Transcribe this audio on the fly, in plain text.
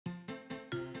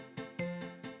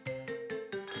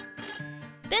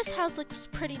This house looks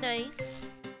pretty nice.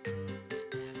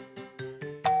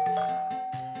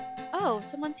 Oh,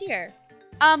 someone's here.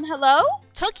 Hello?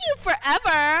 Took you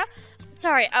forever.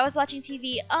 Sorry, I was watching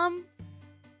TV. Who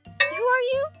are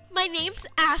you? My name's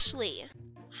Ashley.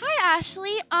 Hi,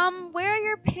 Ashley. Where are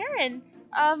your parents?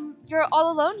 You're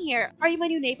all alone here. Are you my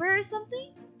new neighbor or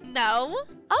something? No.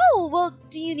 Oh, well,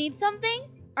 do you need something?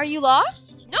 Are you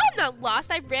lost? No, I'm not lost.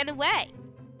 I ran away.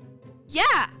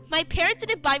 Yeah, my parents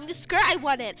didn't buy me the skirt I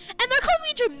wanted. And they're calling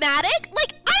me dramatic?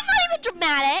 Like, I'm not even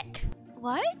dramatic.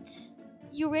 What?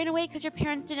 You ran away because your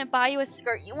parents didn't buy you a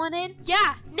skirt you wanted?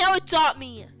 Yeah, now adopt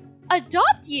me.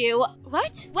 Adopt you?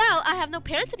 What? Well, I have no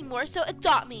parents anymore, so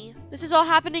adopt me. This is all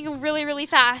happening really, really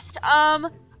fast. I'm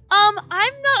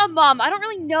not a mom. I don't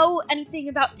really know anything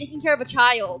about taking care of a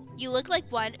child. You look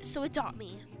like one, so adopt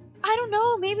me. I don't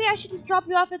know. Maybe I should just drop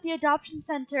you off at the adoption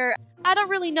center. I don't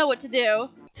really know what to do.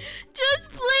 Just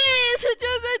please,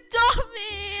 just adopt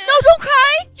me. No, don't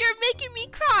cry. You're making me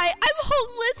cry. I'm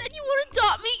homeless and you won't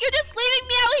adopt me. You're just leaving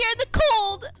me out here in the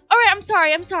cold. All right,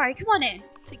 I'm sorry. Come on in.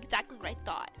 That's exactly what I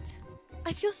thought.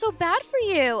 I feel so bad for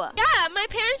you. Yeah, my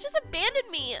parents just abandoned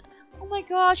me. Oh my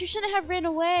gosh, you shouldn't have ran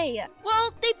away.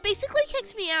 Well, they basically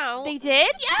kicked me out. They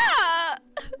did? Yeah.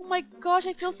 Oh my gosh,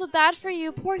 I feel so bad for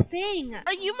you. Poor thing.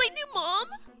 Are you my new mom?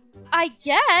 I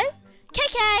guess.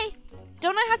 KK.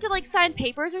 Don't I have to like sign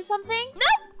papers or something?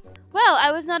 Nope. Well,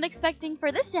 I was not expecting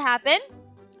for this to happen.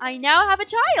 I now have a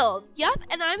child. Yup,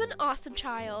 and I'm an awesome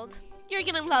child. You're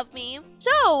gonna love me.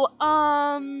 So,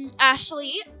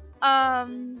 Ashley,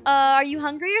 are you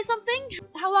hungry or something?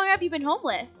 How long have you been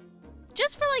homeless?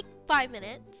 Just for like 5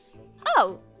 minutes.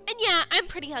 Oh. And yeah, I'm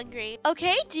pretty hungry.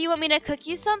 Okay, do you want me to cook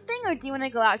you something or do you want to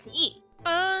go out to eat? You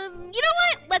know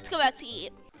what? Let's go out to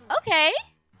eat. Okay.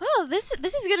 Oh, this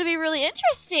is gonna be really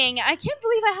interesting. I can't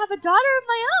believe I have a daughter of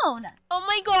my own. Oh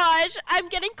my gosh, I'm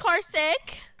getting car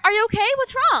sick. Are you okay?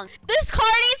 What's wrong? This car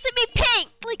needs to be pink.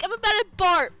 Like I'm about to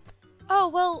barf. Oh,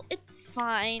 well, it's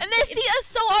fine. And this seat is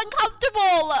so uncomfortable.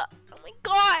 Oh my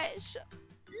gosh.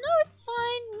 No, it's fine.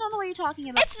 I don't know what you're talking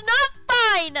about. It's not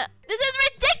fine. This is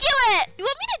ridiculous. You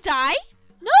want me to die?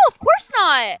 No, of course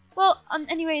not. Well,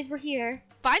 anyways, we're here.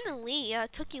 Finally,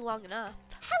 took you long enough.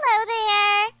 Hello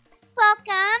there. Welcome.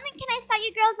 Can I start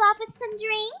you girls off with some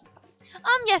drinks?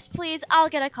 Yes, please. I'll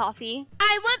get a coffee.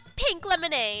 I want pink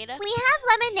lemonade. We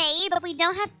have lemonade, but we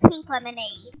don't have pink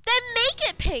lemonade. Then make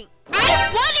it pink. I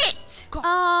want it.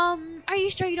 Are you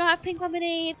sure you don't have pink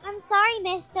lemonade? I'm sorry,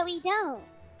 miss, but we don't.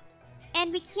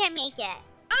 And we can't make it.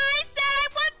 I said I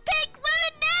want pink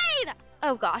lemonade.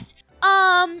 Oh, gosh.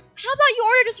 How about you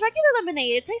order just regular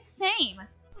lemonade? It tastes the same.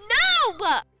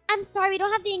 No. I'm sorry, we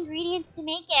don't have the ingredients to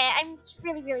make it. I'm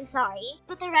really, really sorry.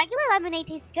 But the regular lemonade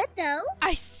tastes good, though.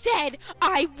 I said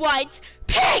I want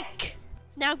pink.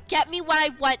 Now get me what I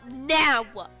want now.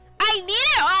 I need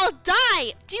it or I'll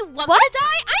die. Do you want me to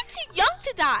die? I'm too young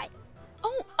to die.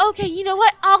 Oh, okay. You know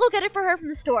what? I'll go get it for her from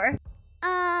the store.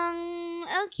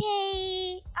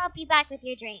 Okay. I'll be back with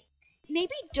your drink.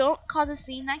 Maybe don't cause a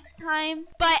scene next time.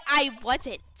 But I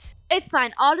wasn't. It's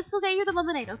fine. I'll just go get you the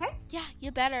lemonade, okay? Yeah,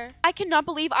 you better. I cannot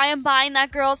believe I am buying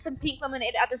that girl some pink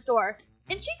lemonade at the store.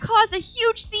 And she caused a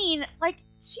huge scene. Like,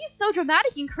 she's so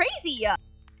dramatic and crazy.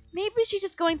 Maybe she's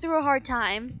just going through a hard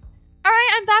time. All right,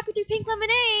 I'm back with your pink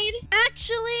lemonade.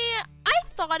 Actually, I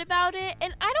thought about it,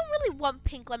 and I don't really want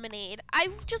pink lemonade. I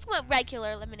just want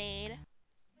regular lemonade.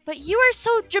 But you are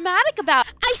so dramatic about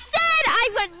it. I said I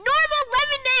want normal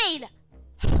lemonade!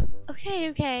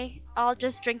 Okay. I'll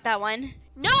just drink that one.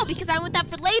 No, because I want that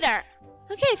for later.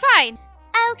 Okay, fine.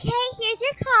 Okay, here's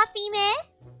your coffee,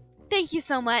 miss. Thank you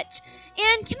so much.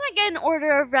 And can I get an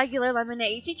order of regular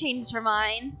lemonade? She changed her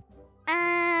mind.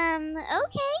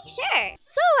 Okay, sure.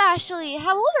 So, Ashley,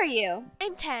 how old are you?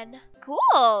 I'm 10.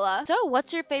 Cool. So,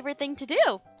 what's your favorite thing to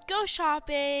do? Go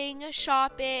shopping, and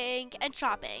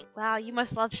shopping. Wow, you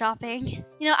must love shopping.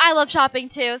 You know, I love shopping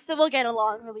too, so we'll get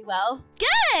along really well.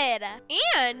 Good!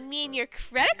 And me and your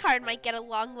credit card might get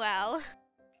along well.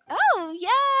 Oh,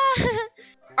 yeah.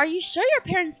 Are you sure your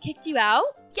parents kicked you out?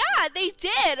 Yeah, they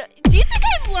did. Do you think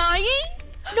I'm lying?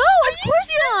 No, of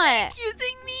course not.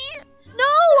 Accusing me? No,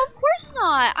 of course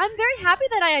not. I'm very happy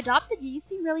that I adopted you. You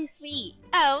seem really sweet.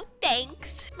 Oh,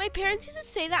 thanks. My parents used to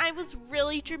say that I was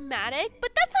really dramatic,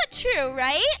 but that's not true,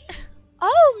 right?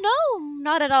 Oh, no,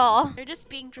 not at all. They're just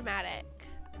being dramatic.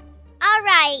 All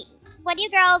right. What do you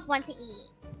girls want to eat?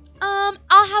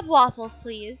 I'll have waffles,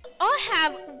 please. I'll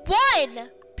have one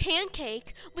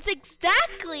pancake with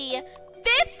exactly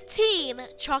 15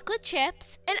 chocolate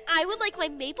chips, and I would like my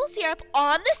maple syrup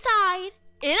on the side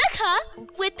in a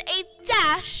cup with a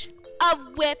dash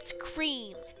of whipped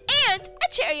cream and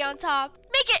a cherry on top.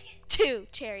 Make it 2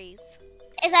 cherries.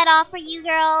 Is that all for you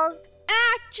girls?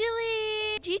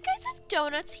 Actually, do you guys have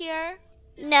donuts here?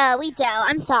 No, we don't.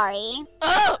 I'm sorry.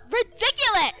 Oh,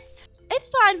 ridiculous! It's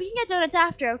fine. We can get donuts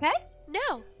after, okay?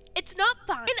 No, it's not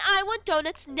fine. And I want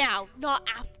donuts now, not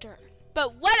after.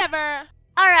 But whatever.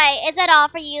 All right, is that all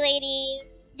for you ladies?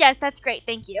 Yes, that's great.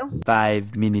 Thank you.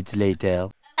 5 minutes later.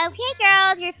 Okay,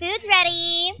 girls, your food's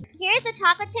ready. Here's the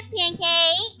chocolate chip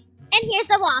pancake, and here's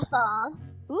the waffle.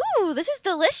 Ooh, this is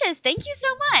delicious. Thank you so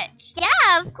much.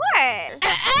 Yeah, of course.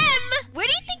 Where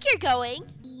do you think you're going?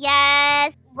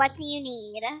 Yes, what do you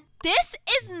need? This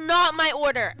is not my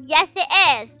order. Yes, it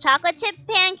is. Chocolate chip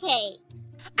pancake.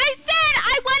 I said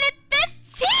I wanted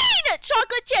 15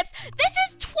 chocolate chips. This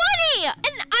is 20.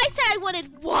 And I said I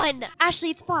wanted 1.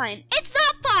 Ashley, it's fine. It's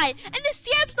not fine. And the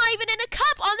syrup's not even in a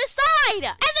cup on the side.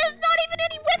 And there's not even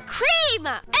any whipped cream.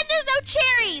 And there's no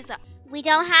cherries. We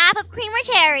don't have whipped cream or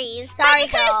cherries. Sorry, You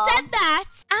could have girl. said that.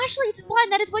 Ashley, it's fine.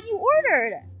 That is what you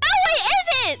ordered. No, it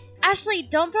isn't. Ashley,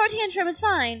 don't throw a tantrum. It's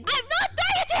fine. I'm not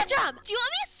throwing a tantrum. Do you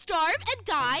want me to starve and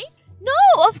die?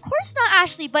 No, of course not,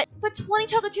 Ashley. But 20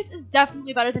 chocolate chips is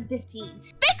definitely better than 15.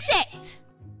 Fix it.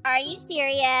 Are you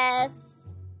serious?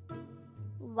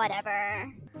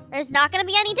 Whatever. There's not gonna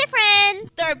be any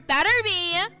difference. There better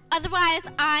be. Otherwise,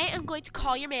 I am going to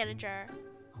call your manager.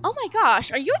 Oh my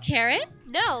gosh, are you a Karen?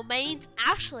 No, my name's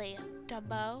Ashley,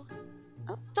 Dumbo.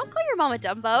 Oh, don't call your mom a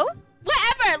Dumbo.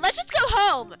 Whatever, let's just go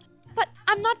home. But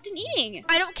I'm not done eating.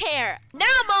 I don't care. Now,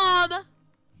 Mom.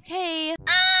 Okay.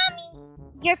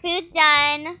 Your food's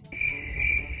done.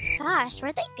 Gosh,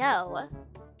 where'd they go?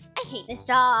 I hate this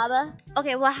job.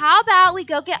 Okay, well, how about we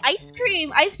go get ice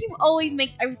cream? Ice cream always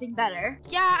makes everything better.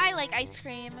 Yeah, I like ice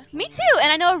cream. Me too,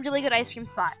 and I know a really good ice cream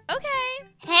spot. Okay.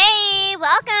 Hey,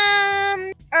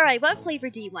 welcome. All right, what flavor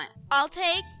do you want? I'll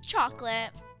take chocolate.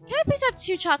 Can I please have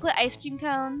 2 chocolate ice cream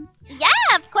cones? Yeah,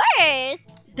 of course.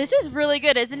 This is really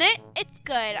good, isn't it? It's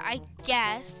good, I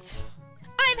guess.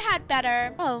 I've had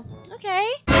better. Oh, okay.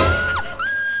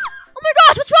 Oh my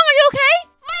gosh, what's wrong? Are you okay?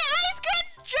 My ice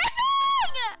cream's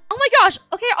dripping! Oh my gosh.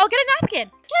 Okay, I'll get a napkin.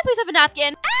 Can I please have a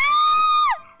napkin?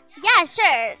 Yeah,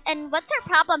 sure. And what's her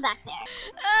problem back there?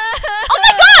 Oh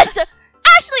my gosh!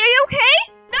 Ashley, are you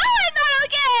okay? No, I'm not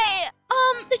okay!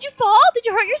 Did you fall? Did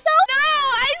you hurt yourself? No,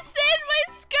 I stained my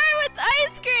skirt with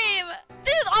ice cream!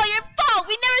 This is all your fault!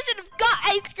 We never should have got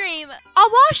ice cream! I'll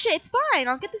wash it. It's fine.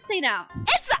 I'll get the stain out.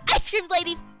 It's the ice cream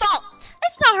lady's fault!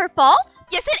 It's not her fault.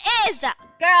 Yes, it is!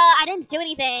 Girl, I didn't do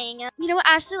anything. You know what,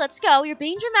 Ashley? Let's go. You're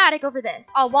being dramatic over this.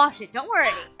 I'll wash it. Don't worry.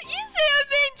 You say I'm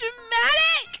being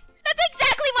dramatic? That's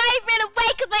exactly why I ran away,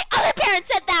 because my other parents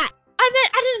said that!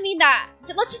 I didn't mean that.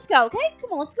 Let's just go, okay?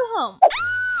 Come on, let's go home.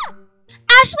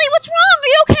 Ashley, what's wrong? Are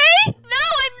you okay? No,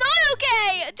 I'm not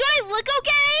okay! Do I look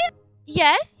okay?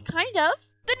 Yes, kind of.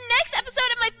 The next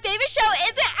episode of my favorite show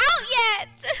isn't out yet!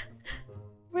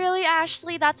 Really,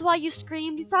 Ashley? That's why you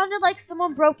screamed? You sounded like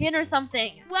someone broke in or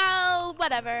something. Well,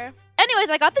 whatever. Anyways,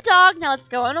 I got the dog. Now let's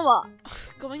go on a walk.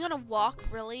 Going on a walk,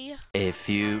 really? A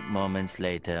few moments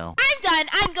later. I'm done.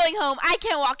 I'm going home. I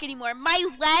can't walk anymore. My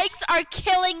legs are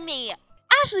killing me.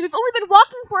 Ashley, we've only been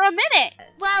walking for a minute.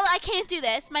 Well, I can't do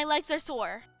this. My legs are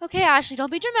sore. Okay, Ashley,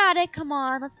 don't be dramatic. Come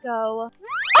on, let's go.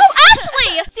 Oh,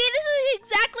 Ashley! See, this is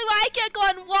exactly why I can't go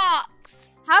on walks.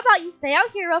 How about you stay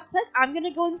out here real quick? I'm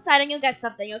gonna go inside and go get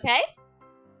something, okay?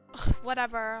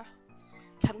 Whatever.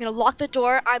 Okay, I'm gonna lock the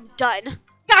door. I'm done.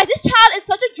 Guys, this child is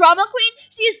such a drama queen.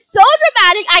 She is so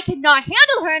dramatic. I cannot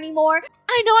handle her anymore.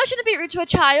 I know I shouldn't be rude to a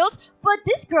child, but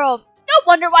this girl, no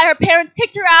wonder why her parents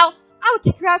kicked her out. I would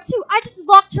kick her out too. I just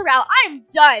locked her out. I am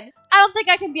done. I don't think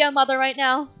I can be a mother right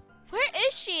now. Where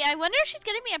is she? I wonder if she's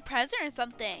getting me a present or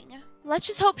something. Let's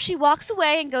just hope she walks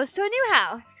away and goes to a new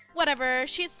house. Whatever.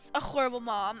 She's a horrible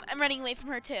mom. I'm running away from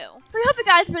her too. So I hope you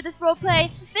guys enjoyed this roleplay.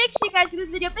 Make sure you guys give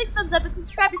this video a big thumbs up and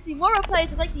subscribe to see more roleplays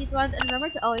just like these ones. And remember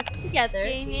to always stick together.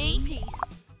 Gaming peace.